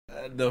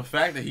the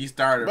fact that he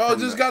started. Bro,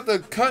 just got the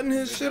cutting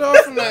his shit off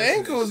from the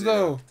ankles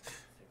though.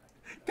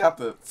 Got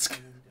the.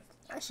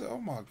 I said, oh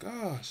my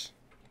gosh,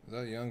 is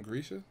that young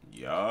Grisha?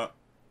 Yeah.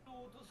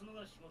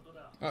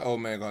 That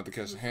old man gonna have to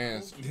catch the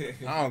hands.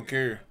 I don't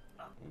care.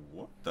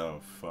 What the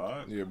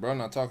fuck? Yeah, bro,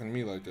 not talking to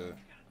me like that.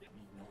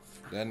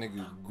 That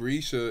nigga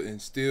Grisha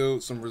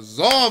instilled some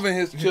resolve in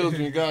his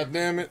children. God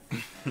damn it.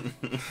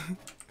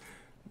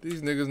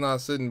 These niggas not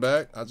sitting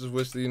back. I just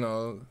wish that, you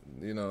know,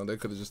 they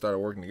could have just started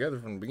working together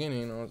from the beginning.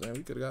 You know what I'm saying?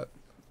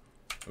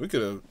 We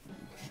could have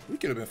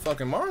been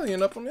fucking Marley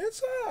up on the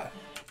inside.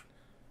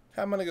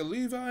 Have my nigga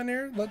Levi in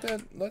there. Let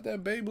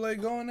that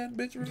Beyblade go on that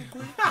bitch real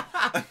quick.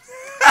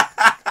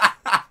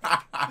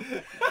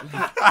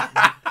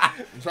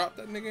 Drop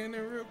that nigga in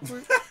there real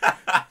quick.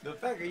 The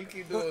fact that you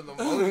keep doing the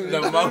motion.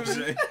 The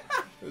motion.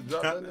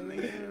 Drop that nigga in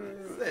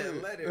there.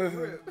 Let it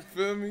rip.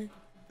 Feel me?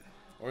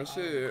 Or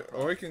shit.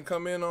 Or he can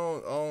come in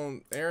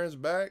on Aaron's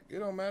back. It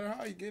don't matter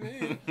how you get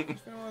in. You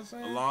feel what I'm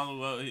saying? Along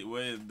the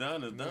way it's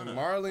done, it's done.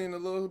 Marley in the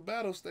little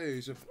battle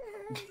stage.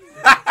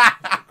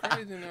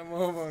 Crazy in that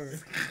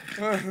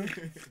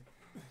motherfucker.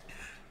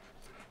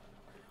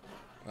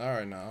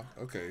 Alright now.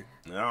 Okay.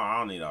 No, I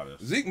don't need all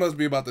this. Zeke must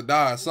be about to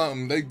die or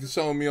something. They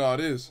showing me all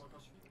this.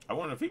 I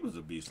wonder if he was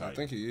a beast. I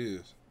think he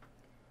is.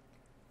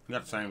 He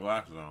got the same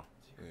glasses on.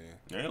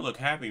 Yeah. They look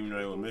happy even though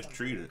they were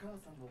mistreated.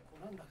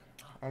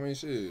 I mean,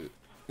 shit.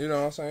 You know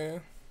what I'm saying?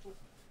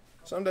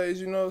 Some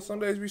days, some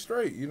days be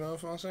straight. You know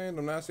what I'm saying?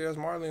 Them nasty ass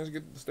Marlians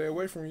get to stay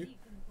away from you.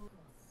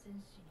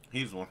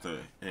 He just wants to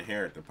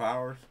inherit the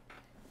powers.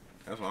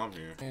 That's what I'm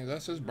hearing. And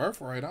that's his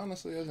birthright,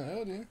 honestly, as an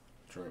Eldian.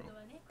 True.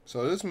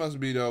 So this must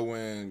be though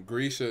when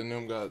Grisha and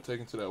them got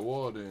taken to that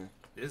wall. Then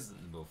this is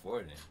before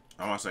then.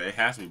 I want to say it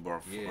has to be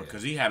before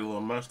because he had a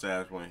little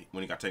mustache when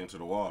he got taken to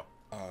the wall.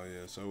 Oh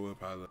yeah, so we'll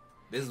probably.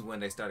 This is when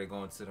they started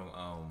going to them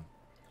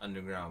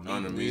underground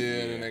meetings.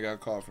 Yeah, and then they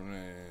got caught from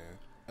there. Yeah.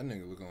 That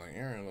nigga looking like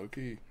Aaron, low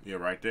key. Yeah,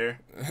 right there.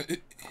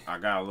 I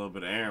got a little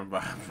bit of Aaron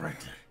vibes right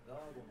there.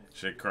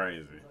 Shit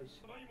crazy.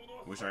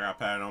 Wish I got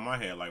patted on my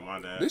head like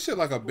my dad. This shit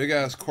like a big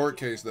ass court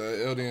case. The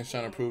Eldians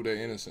trying to prove their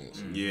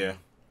innocence. Yeah.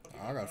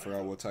 I gotta figure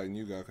out what Titan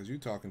you got because you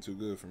talking too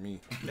good for me.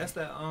 That's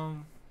the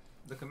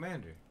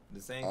commander, the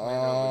same commander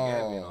with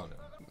Gabby and all that.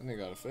 That nigga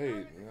got a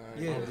fade.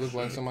 Yeah, look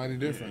like somebody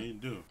different. Yeah, you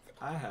do.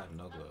 I have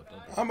no glove.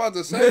 I'm about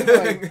to say,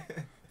 like,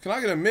 can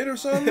I get a mid or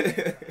something?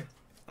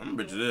 I'm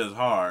bitch, it is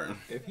hard.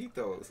 If he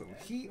throws some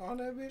heat on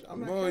that bitch, I'm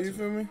not. Boy, you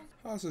feel me?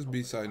 How's this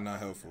B-side not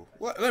helpful?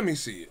 Let me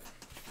see it.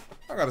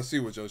 I gotta see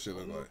what your shit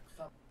look like.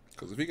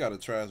 Cause if he got a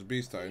trash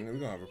beast titan, then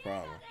we gonna have a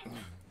problem.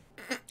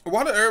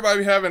 Why do everybody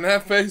be having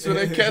that face when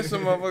they catch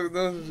some motherfuckers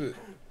doing some shit?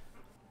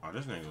 Oh,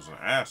 this nigga was an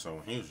asshole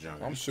when he was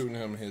younger. I'm shooting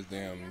him in his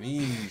damn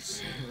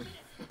knees.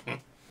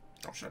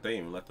 I'm sure they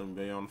even let them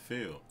be on the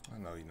field. I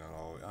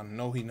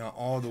know he not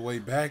all the way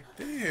back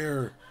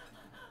there.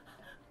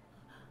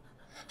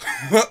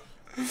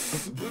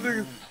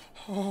 Nigga,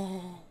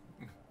 oh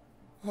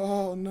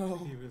no.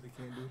 He really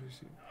can't do this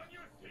shit.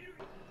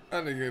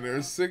 That nigga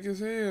there sick as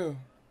hell.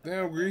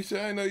 Damn, Grisha,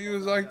 I didn't know you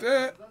was like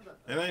that.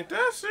 It ain't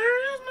that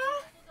serious,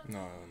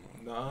 no.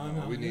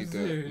 No, we need that.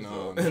 Serious,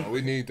 no,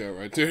 we need that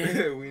right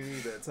there. We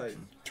need that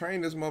Titan.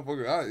 Train this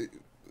motherfucker.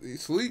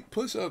 Sleep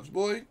push-ups,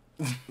 boy.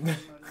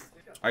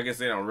 I guess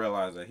they don't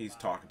realize that he's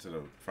talking to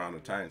the Founder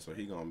Titan, so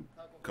he gonna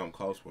come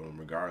close with him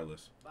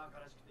regardless.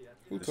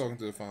 Who talking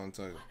to the Founder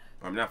Titan?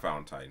 I'm not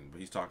Founder Titan, but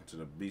he's talking to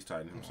the Beast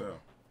Titan himself.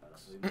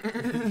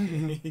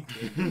 He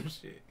can't do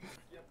shit.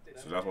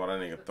 So that's why that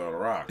nigga throw the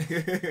rock.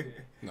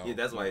 No. Yeah,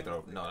 that's why he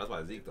throw. No, that's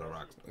why Zeke throw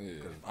rocks. Yeah.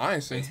 I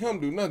ain't seen him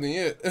do nothing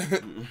yet.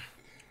 That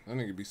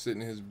nigga be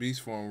sitting in his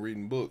beast form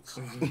reading books.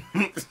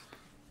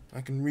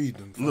 I can read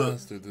them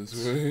faster this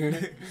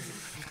way.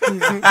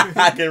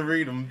 I can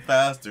read them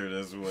faster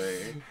this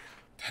way.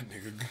 That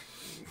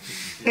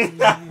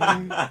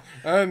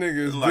nigga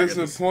is like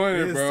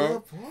disappointed,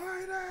 bro.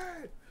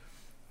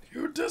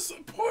 You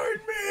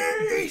disappoint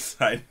me.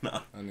 I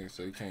know. That nigga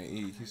said he can't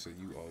eat. He said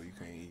you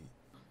can't eat.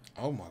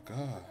 Oh my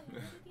god.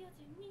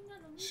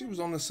 She was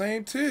on the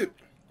same tip.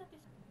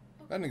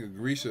 That nigga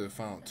Grisha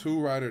found 2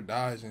 ride or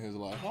dies in his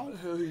life. How the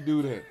hell he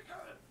do that?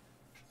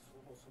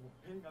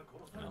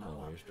 I'm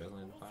over here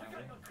struggling to find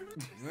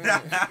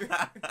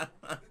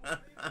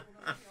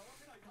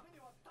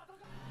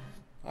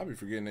I be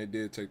forgetting they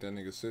did take that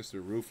nigga's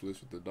sister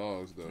Ruthless with the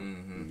dogs though.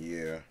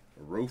 Yeah.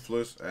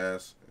 Ruthless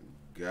ass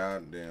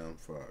goddamn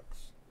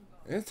fucks.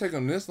 It's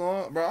taking this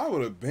long, bro. I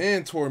would have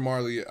been toward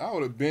Marley. I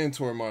would have been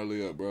toward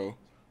Marley up, bro.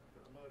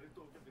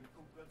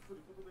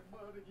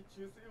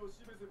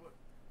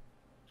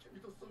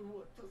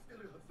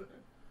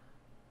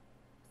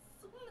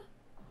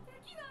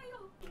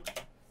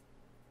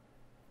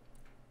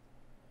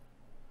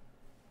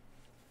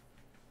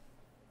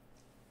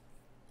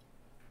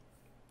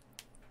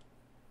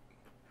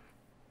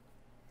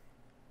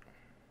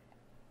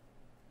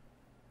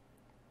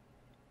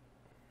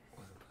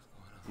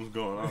 What's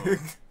going on?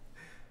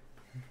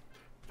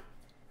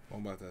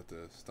 I'm about to have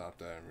to stop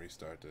that and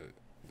restart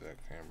that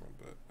camera,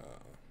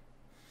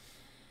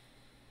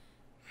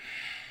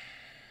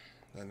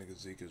 but That nigga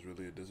Zeke is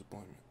really a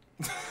disappointment.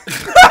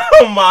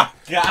 Oh my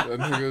god. That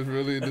nigga is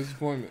really a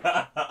disappointment.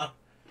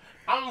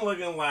 I'm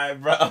looking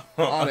like, bro. Out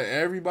of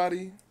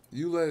everybody,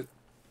 you let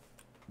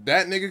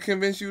that nigga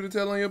convince you to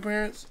tell on your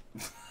parents?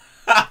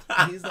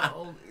 He's the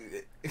only.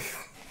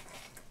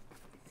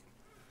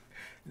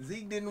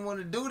 Zeke didn't want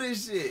to do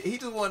this shit. He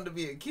just wanted to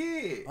be a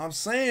kid. I'm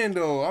saying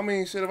though, I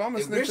mean, shit. If I'm a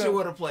If snitch, Bishop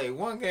would have played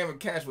one game of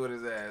catch with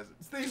his ass,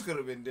 things could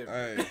have been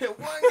different. Hey.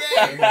 One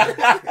game,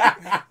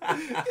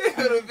 it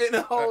could have been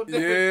a whole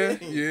different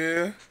thing.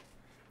 Yeah.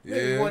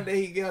 Maybe one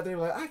day he get out there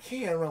like, I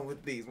can't run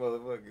with these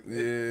motherfuckers.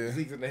 Yeah.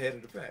 Zeke's in the head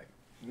of the pack.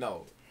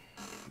 No.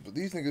 But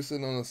these niggas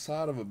sitting on the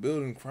side of a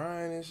building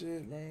crying and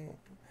shit, man.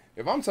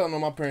 If I'm telling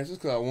on my parents, it's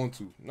because I want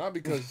to, not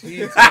because he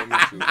told me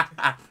to.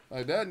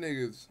 Like that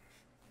nigga's.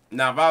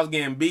 Now, if I was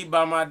getting beat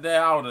by my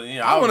dad, I would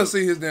have. I want to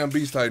see his damn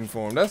Beast Titan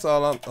form. That's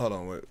all I'm. Hold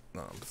on, wait.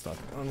 No, I'm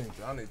stopping.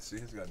 I need to see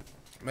his guy.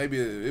 Maybe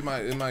it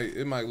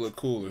might look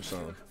cool or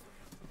something.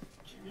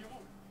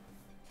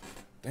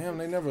 Damn,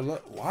 they never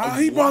let. Wow,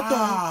 he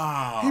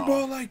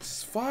brought like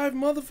 5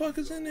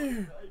 motherfuckers in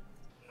there.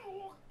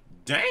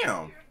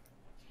 Damn.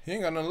 He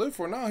ain't got nothing to live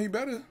for now. He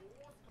better.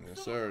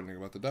 Yes, sir. Nigga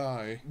about to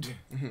die.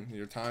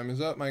 Your time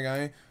is up, my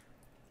guy.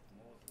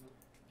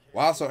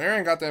 Wow, so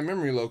Aaron got that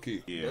memory low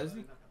key. Yeah. Does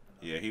he?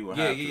 Yeah, he would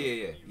Yeah, have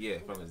to. yeah,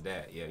 from his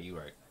dad. Yeah, you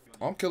right.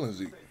 I'm killing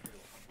Zeke.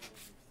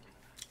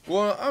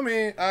 Well, I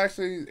mean,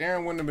 actually,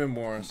 Aaron wouldn't have been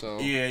born, so.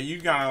 Yeah, you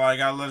kind of like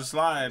gotta let it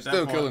slide. At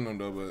Still that killing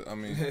point. him, though, but, I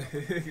mean,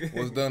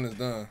 what's done is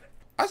done.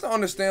 I just don't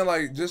understand,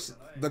 like, just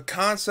the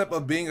concept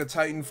of being a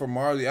Titan for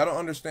Marley. I don't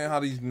understand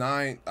how these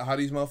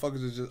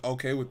motherfuckers is just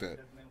okay with that.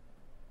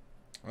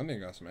 I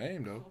nigga got some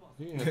aim, though.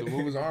 He didn't have to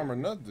move his arm or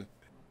nothing.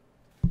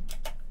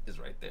 It's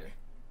right there.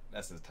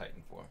 That's his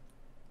Titan form.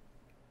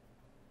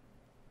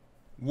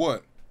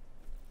 What?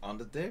 On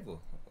the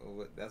table.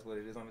 That's what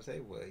it is on the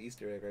table. An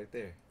Easter egg right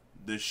there.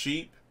 The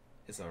sheep.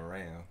 It's a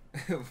ram.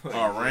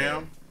 A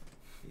ram?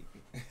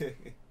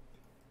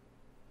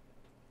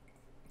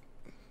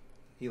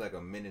 He like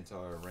a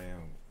Minotaur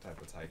ram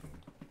type of Titan.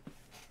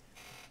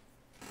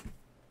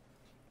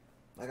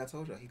 Like I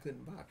told you, he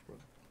couldn't box, bro.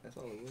 That's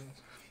all it was.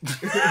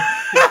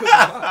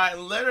 I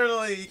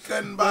literally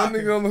couldn't buy. That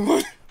nigga on the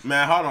way.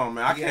 Man, hold on,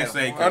 man. I Yeah, can't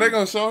say. Are they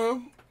gonna show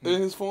him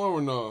in his form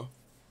or no?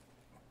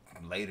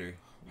 Later,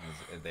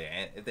 if they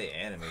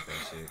animate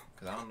that shit,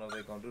 cause I don't know if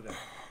they're gonna do that.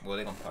 Well,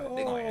 they gonna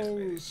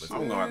animate it. But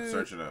I'm gonna have to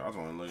search it up. I just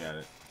want to look at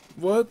it.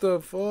 What the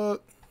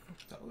fuck?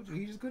 told you,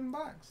 he just couldn't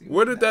box.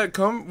 Where did that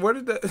come? Where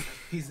did that?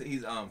 He's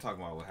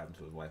talking about what happened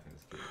to his wife and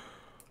his kid.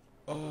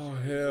 Oh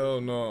hell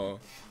no!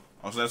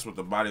 Oh, so that's what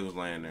the body was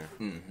laying there.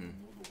 Mm-hmm.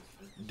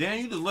 Damn,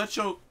 you just let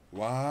your.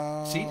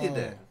 Wow. She did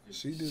that.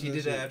 She did She that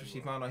did that after she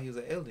found out he was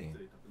an alien.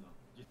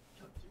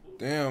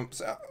 Damn,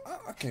 see,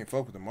 I can't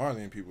fuck with the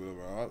Marleyan people,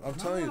 bro. I'm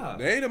telling you,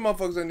 they the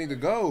motherfuckers that need to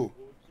go.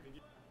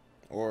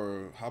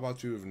 Or how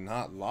about you have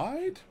not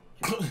lied?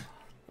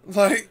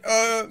 Like,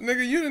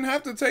 nigga, you didn't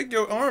have to take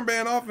your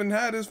armband off and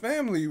have his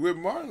family with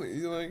Marley.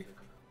 You like,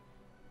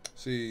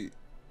 see,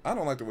 I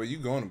don't like the way you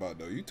going about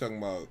though. You talking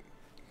about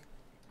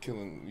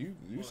killing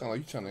you sound like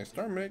you trying to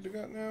exterminate the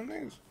goddamn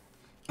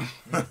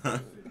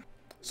niggas.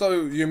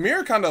 So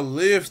Ymir kind of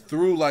lives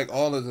through like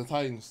all of the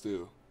Titans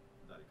still.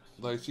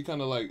 Like she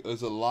kind of like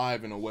is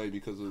alive in a way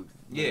because of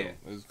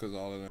it's because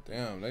all of that.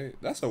 Damn,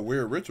 that's a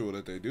weird ritual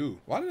that they do.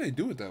 Why do they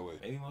do it that way?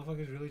 Maybe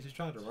motherfuckers really just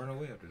tried to run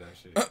away after that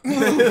shit.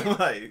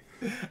 Like,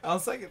 on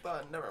second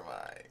thought, never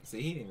mind.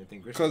 See, he didn't even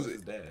think Christian was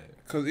his dad.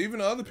 Cause even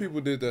the other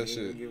people did that He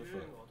shit. didn't give a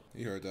fuck.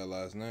 You heard that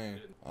last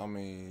name. I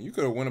mean, you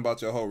could have went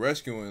about your whole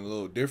rescuing a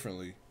little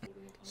differently.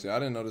 See, I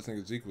didn't know this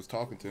nigga Zeke was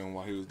talking to him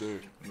while he was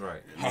there.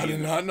 Right. I did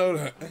not know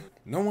that.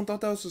 No one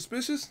thought that was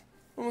suspicious?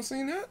 No one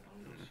seen that?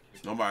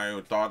 Nobody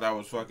ever thought that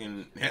was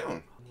fucking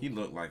him. He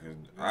looked like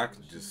I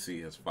could just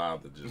see his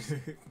father just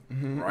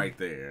right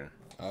there.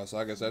 So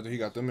I guess after he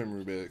got the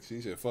memory back, he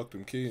said, fuck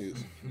them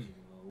kids.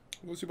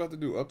 What's he about to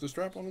do? Up the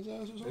strap on his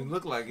ass or something? It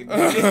looked like it.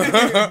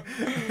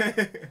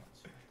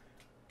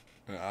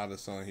 And the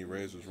son he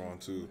raised was wrong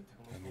too.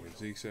 And nigga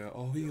Zeke said,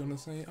 oh, he on the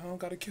same, I don't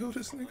gotta kill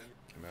this nigga.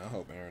 Man, I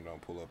hope Aaron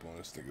don't pull up on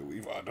this nigga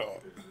Levi,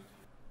 dog.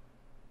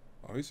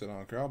 Oh, he said, I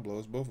don't care, I'll blow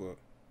us both up.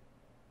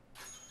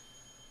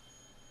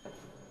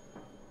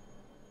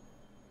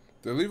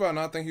 Did Levi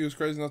not think he was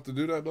crazy enough to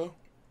do that, though?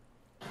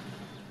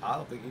 I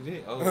don't think he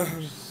did. Oh,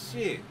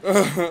 shit.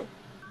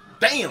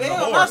 Damn, the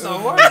horse. That's a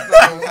horse,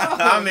 though.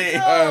 I mean,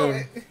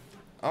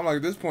 I'm like,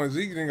 at this point,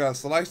 Zeke done got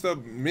sliced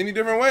up many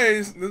different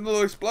ways. This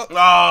little explosion. oh,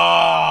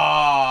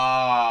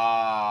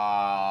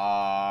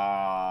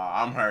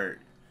 I'm hurt.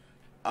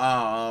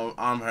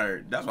 I'm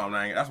hurt. That's why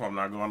I'm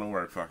not going to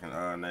work fucking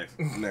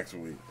next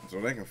week.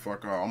 So they can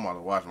fuck off. I'm about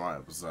to watch my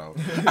episode.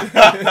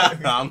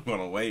 I'm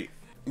gonna wait.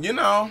 You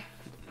know,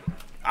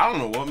 I don't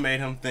know what made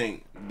him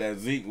think that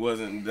Zeke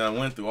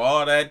went through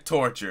all that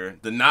torture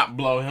to not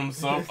blow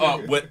himself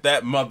up with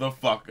that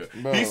motherfucker.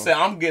 Bro. He said,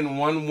 "I'm getting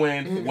one way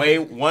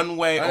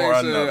or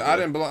another."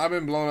 I've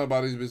been blown up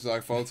by these bitches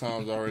like 4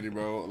 times already,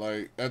 bro.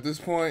 Like at this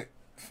point,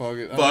 Fuck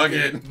it. Fuck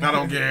it. I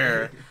don't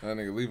care. That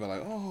nigga Levi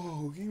like,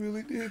 oh, he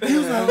really did. He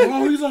was like,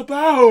 oh, he's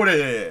about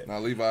it. Nah,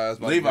 Levi is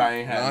about Levi to be,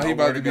 ain't had nah, he nowhere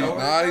about to to be,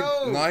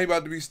 go. nah, he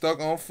about to be stuck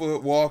on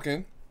foot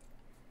walking.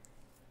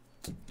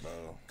 Bro.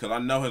 Cause I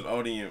know his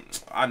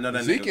audience. I know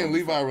that Zeke nigga and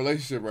Levi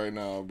relationship right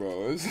now,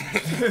 bro. It's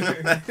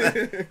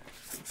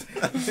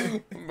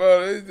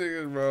bro, these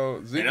niggas,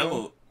 bro.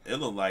 Zeke it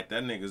looked like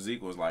that nigga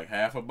Zeke was like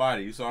half a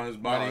body. You saw his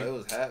body? No, it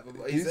was half.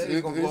 He said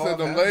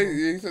them legs.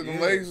 He said them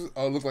legs.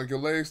 Oh, look like your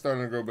legs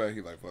starting to grow back. He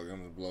like, fuck, I'm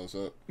gonna blow us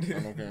up. I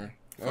don't care.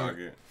 Fuck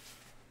it.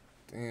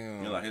 Damn.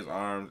 You know, like his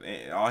arms.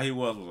 All he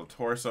was a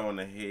torso and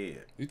a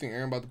head. You think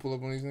Aaron about to pull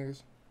up on these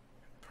niggas?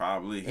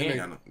 Probably.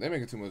 They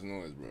making too much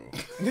noise, bro.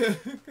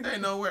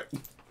 Ain't nowhere.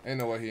 Ain't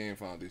no way he ain't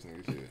found these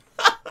niggas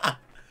yet.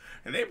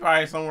 And they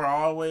probably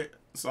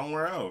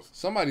somewhere else.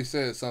 Somebody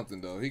said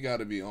something though. He got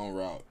to be en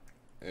route,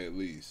 at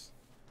least.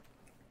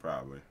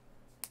 Probably.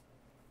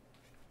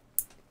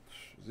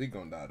 Zeke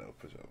gonna die though,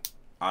 for sure.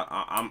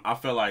 I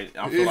feel like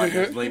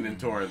it's leaning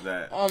towards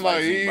that. I'm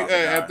like Zeke about to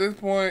die. at this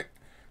point,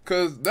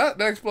 cause that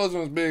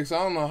explosion was big, so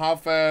I don't know how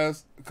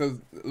fast. Cause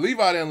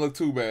Levi didn't look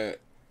too bad.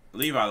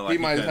 Levi, like, he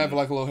might have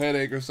like a little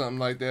headache or something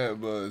like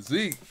that, but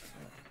Zeke,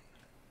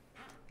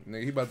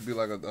 nigga, he about to be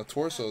like a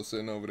torso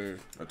sitting over there.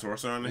 A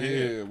torso on the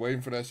head. Yeah,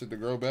 waiting for that shit to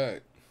grow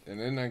back, and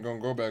it ain't gonna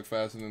grow back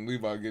faster than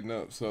Levi getting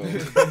up. So,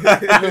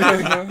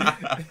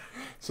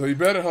 so you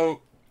better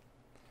hope.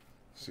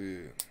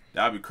 Shit,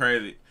 that'd be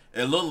crazy.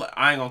 It look like,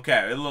 I ain't gonna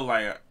cap. It look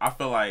like, I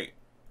feel like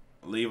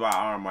Levi's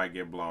arm might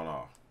get blown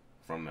off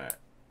from that.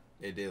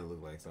 It did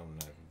look like something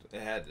happened. It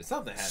had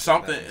something happened.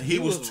 Something. He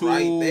was too.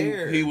 Right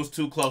there. He was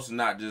too close to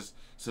not just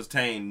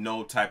sustain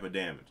no type of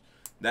damage.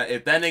 That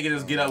if that nigga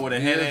just get up with a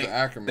headache,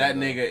 that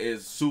nigga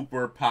is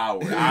super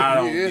powered. I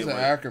don't. He is an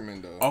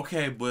Ackerman though.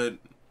 Okay, but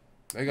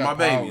they got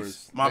my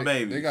powers.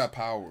 babies. They got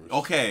powers.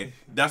 Okay,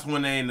 that's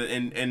when they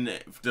in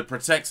to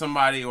protect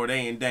somebody or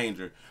they in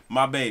danger.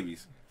 My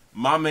babies.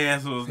 My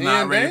man was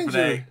not ready for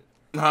that.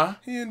 Huh?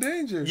 He in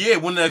danger. Yeah,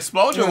 when the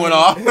explosion went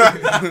off.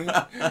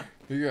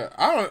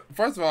 Yeah,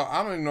 first of all,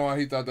 I don't even know why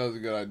he thought that was a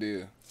good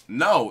idea.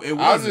 No, it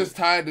wasn't. I was just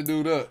tied the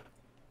dude up.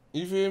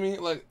 You feel me?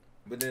 Like,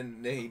 but then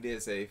he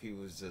did say if he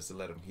was just to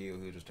let him heal,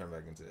 he would just turn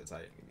back into a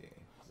Titan again.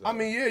 So, I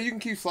mean, yeah, you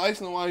can keep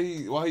slicing him while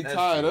he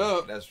tied true.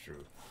 up. That's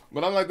true.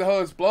 But I'm like, the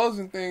whole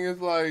explosion thing is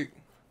like,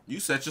 you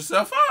set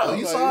yourself up.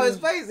 You saw his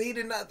face. He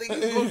did not think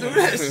he was gonna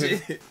do that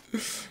shit.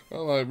 I'm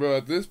like, bro,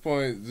 at this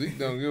point, Zeke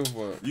don't give a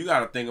fuck. You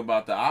gotta think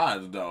about the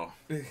odds, though.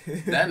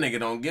 That nigga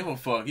don't give a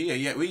fuck. We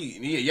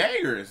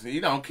Jaegers. He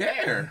don't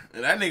care.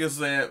 And that nigga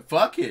said,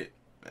 "Fuck it.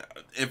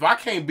 If I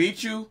can't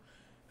beat you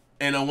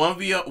in a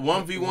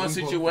 1v1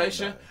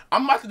 situation,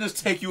 I'm about to just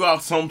take you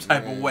out some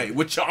type of way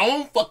with your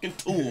own fucking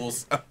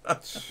tools."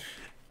 That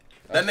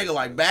nigga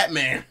like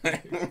Batman.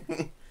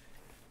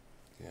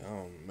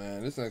 Oh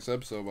man, this next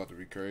episode about to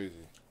be crazy.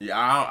 Yeah,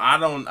 I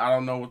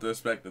don't know what to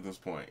expect at this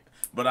point.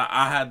 But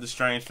I had the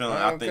strange feeling.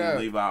 I think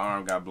Levi's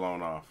arm got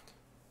blown off.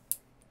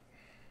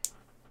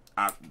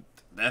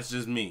 That's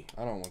just me.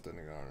 I don't want that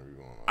nigga arm to be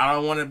blown off. I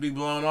don't want it to be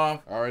blown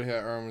off. I already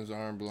had Erman's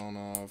arm blown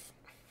off.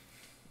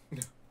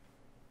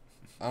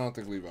 I don't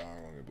think Levi's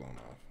arm gonna get blown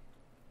off.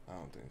 I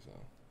don't think so.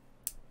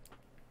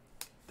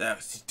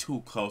 That's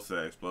too close to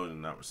that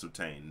explosion. Not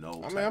sustain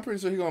no. I mean, I'm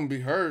pretty sure he's gonna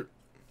be hurt.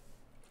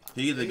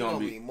 He either gonna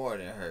be more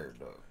than hurt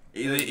though.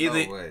 Either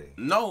no way.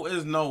 No,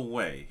 there's no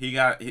way.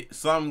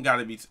 Something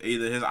gotta be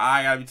either his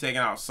eye gotta be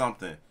taken out.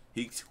 Something.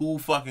 He too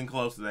fucking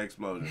close to the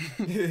explosion.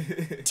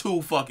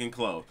 Too fucking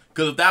close.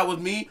 Cause if that was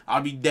me,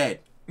 I'd be dead.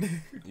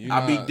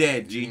 I'd be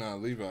dead, G. You're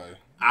not Levi.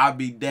 I'd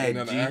be dead,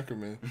 You're not G.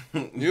 Ackerman.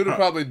 You'd have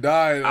probably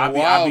died a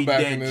while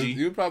back.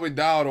 You'd probably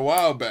died a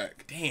while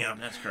back. Damn,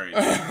 that's crazy.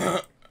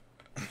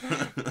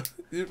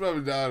 You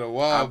probably died a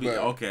while back.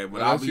 Okay,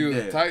 but unless I'll be you was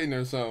dead. a Titan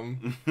or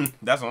something.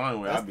 That's the only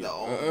way I'd be.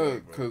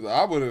 Because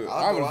I would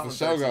have for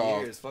sure got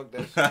off. Fuck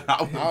that shit.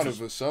 I would have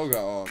for sure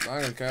got off.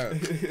 I ain't gonna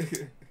cap.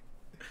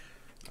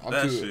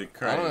 That shit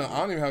crazy. I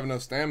don't even have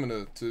enough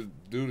stamina to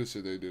do the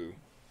shit they do.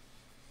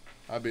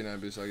 I'd be in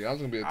that bitch like, I was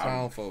gonna be a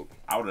town folk.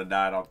 I would have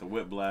died off the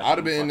whiplash. I'd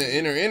have been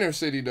in the inner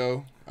city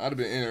though. I'd have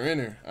been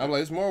inner. I'm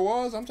like, it's more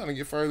walls. I'm trying to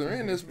get further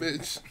in this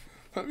bitch.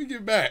 Let me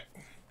get back.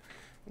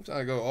 I'm trying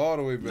to go all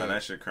the way back. No,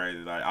 that shit crazy.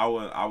 Like I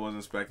wasn't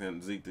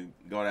expecting Zeke to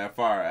go that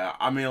far.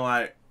 I mean,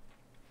 like,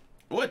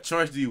 what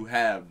choice do you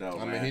have though?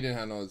 I mean, he didn't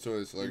have no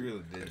choice. Like, he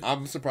really did.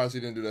 I'm surprised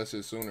he didn't do that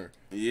shit sooner.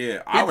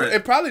 Yeah,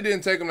 it probably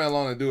didn't take him that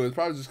long to do it. It's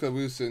probably just because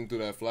we was sitting through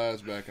that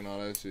flashback and all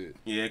that shit.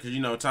 Yeah,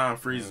 because time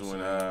freezes when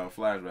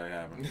flashback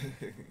happened.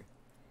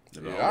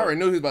 Yeah, I already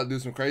knew he was about to do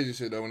some crazy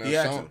shit though.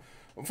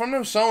 When from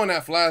them showing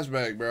that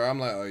flashback, bro, I'm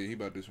like, oh yeah, he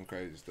about to do some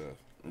crazy stuff.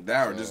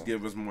 That would just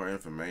give us more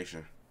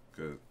information,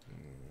 cause.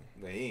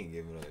 But he ain't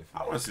giving up.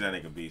 I want to see that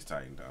nigga Beast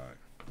Titan, dog.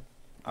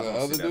 The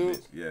other dude?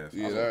 Yes.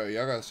 Yeah,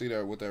 y'all gotta see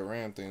that what that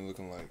Ram thing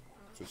looking like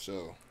for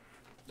sure.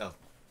 No.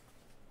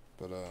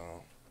 But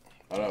oh,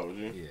 that was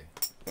you?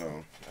 Yeah.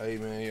 Oh. Hey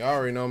man, you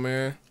already know,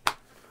 man.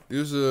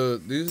 These are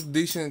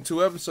decent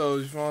 2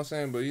 episodes, you know what I'm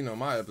saying? But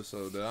my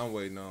episode that I'm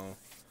waiting on.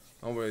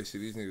 I'm ready to see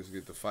these niggas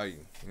get to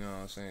fighting. You know what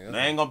I'm saying?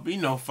 There ain't gonna be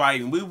no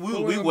fighting. We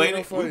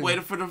waited for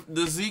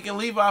the Zeke and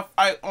Levi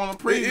fight on the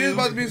preview. It is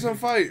about to be some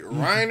fight.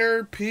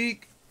 Reiner,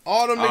 Peak,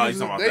 all them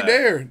niggas, they that.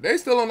 there. They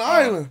still on the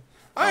island.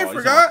 I ain't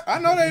forgot. I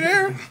know they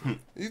there.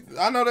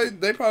 I know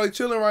they probably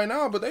chilling right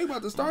now, but they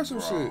about to start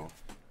some shit.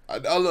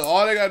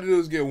 All they got to do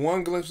is get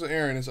one glimpse of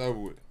Aaron, it's over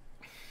with.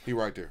 He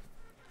right there.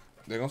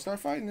 They gonna start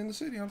fighting in the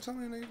city. I'm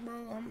telling you, niggas, bro.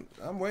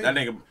 I'm waiting.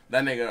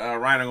 That nigga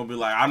Reiner gonna be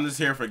like, I'm just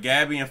here for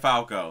Gabby and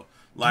Falco.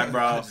 Like,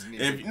 bro,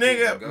 if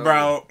nigga,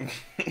 bro.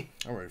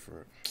 I'm ready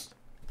for it.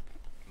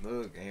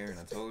 Look, Aaron,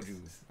 I told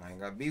you, I ain't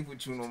got beef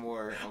with you no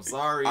more. I'm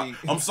sorry.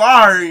 I'm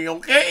sorry,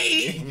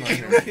 okay?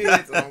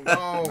 I'm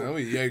gone. Man,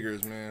 we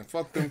Jaegers, man.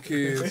 Fuck them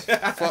kids.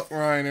 Fuck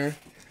Reiner.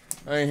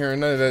 I ain't hearing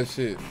none of that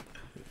shit.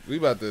 We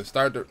about to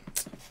start the...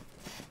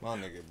 My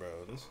nigga, bro.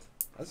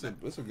 That's a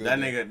good that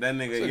nigga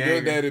it's a Jaeger.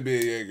 good day to be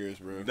a Jaegers,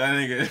 bro. That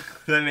nigga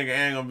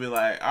ain't gonna be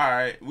like, all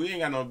right, we ain't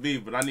got no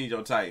beef, but I need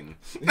your Titan.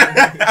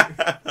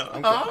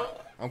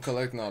 I'm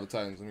collecting all the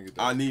Titans. Let me get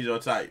that. I need your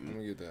Titan. Let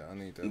me get that. I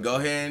need that. Go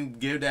ahead and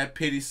give that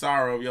pity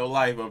sorrow of your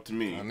life up to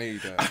me. I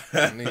need that.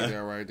 I need that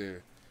right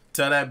there.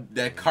 Tell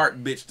that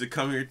cart bitch to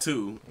come here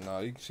too.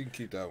 No, she can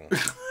keep that one.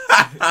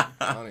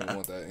 I don't even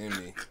want that in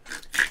me.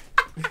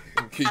 You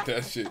can keep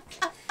that shit.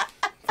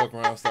 Fuck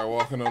around, start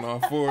walking on all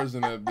fours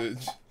in that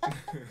bitch.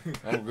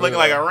 I'm good. Looking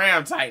like a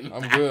Ram Titan.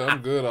 I'm good.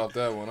 I'm good off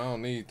that one. I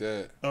don't need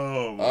that.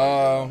 Oh my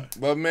God.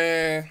 But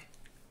man,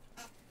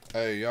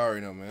 hey, y'all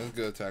already know, man. It's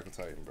good Attack on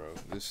Titan, bro.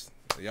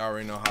 Y'all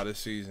already know how this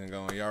season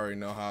going. Y'all already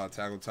know how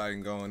Attack on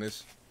Titan going.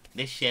 This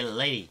shit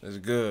lady. It's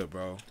good,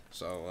 bro.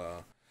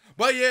 So,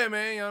 but yeah,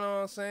 man, you know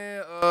what I'm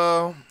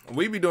saying?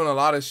 We be doing a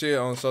lot of shit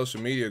on social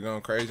media,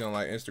 going crazy on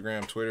like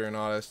Instagram, Twitter, and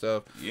all that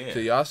stuff. Yeah. So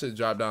y'all should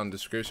drop down the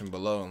description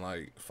below and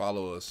like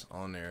follow us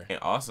on there. And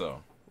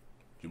also,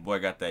 your boy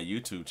got that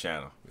YouTube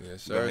channel.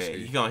 Yes, sir.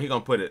 He gonna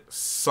put it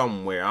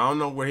somewhere. I don't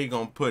know where he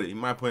gonna put it. He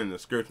might put it in the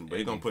description, but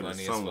he gonna put it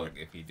somewhere.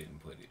 If he didn't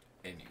put it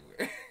anywhere.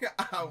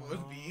 I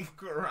would be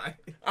crying.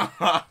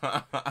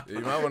 You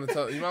might want to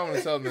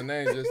tell them the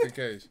name just in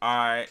case. All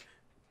right,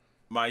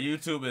 my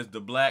YouTube is the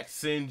Black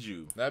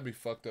Sinju. That'd be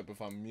fucked up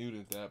if I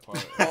muted that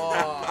part.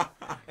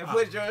 And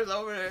put yours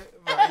over there.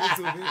 My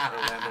YouTube is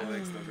Earlando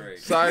X the Great.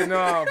 Sorry,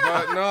 no,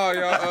 but no,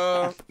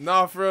 y'all.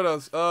 No, for real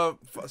though.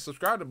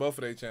 Subscribe to both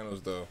of their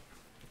channels though.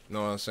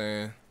 Know what I'm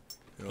saying?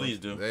 You know, Please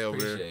do. They over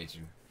there. Appreciate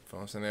you.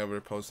 I'm saying, they over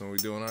there posting, we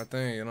doing our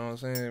thing. You know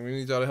what I'm saying? We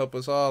need y'all to help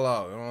us all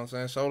out. You know what I'm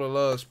saying? Show the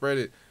love, spread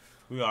it.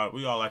 We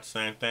all like the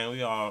same thing.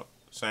 We all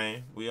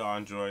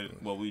enjoy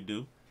what we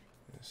do.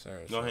 Yes,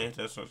 sir. Go ahead, hit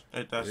that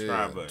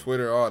subscribe button.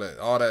 Twitter, all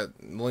that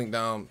link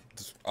down.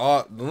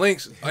 All the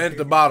links are at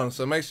the bottom,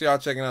 so make sure y'all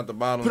checking out the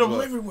bottom. Put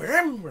them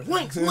everywhere.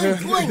 Links.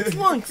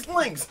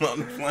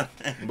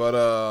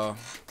 But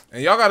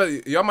and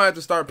y'all might have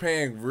to start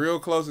paying real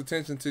close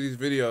attention to these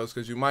videos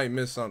because you might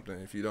miss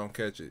something if you don't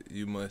catch it.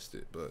 You missed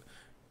it, but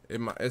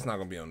it's not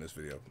gonna be on this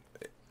video.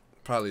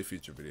 Probably a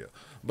future video.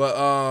 But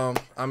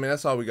I mean,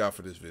 that's all we got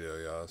for this video,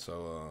 y'all.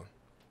 So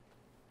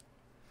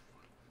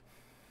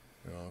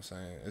you know what I'm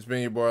saying? It's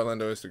been your boy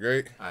Earlando, it's the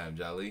Great. I am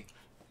Jolly.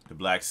 The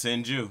Black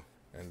Sinju.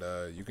 And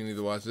you can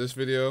either watch this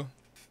video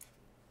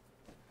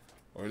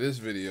or this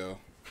video.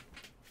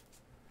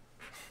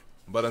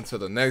 But until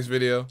the next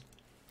video,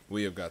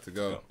 we have got to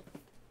go.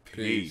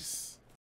 Peace.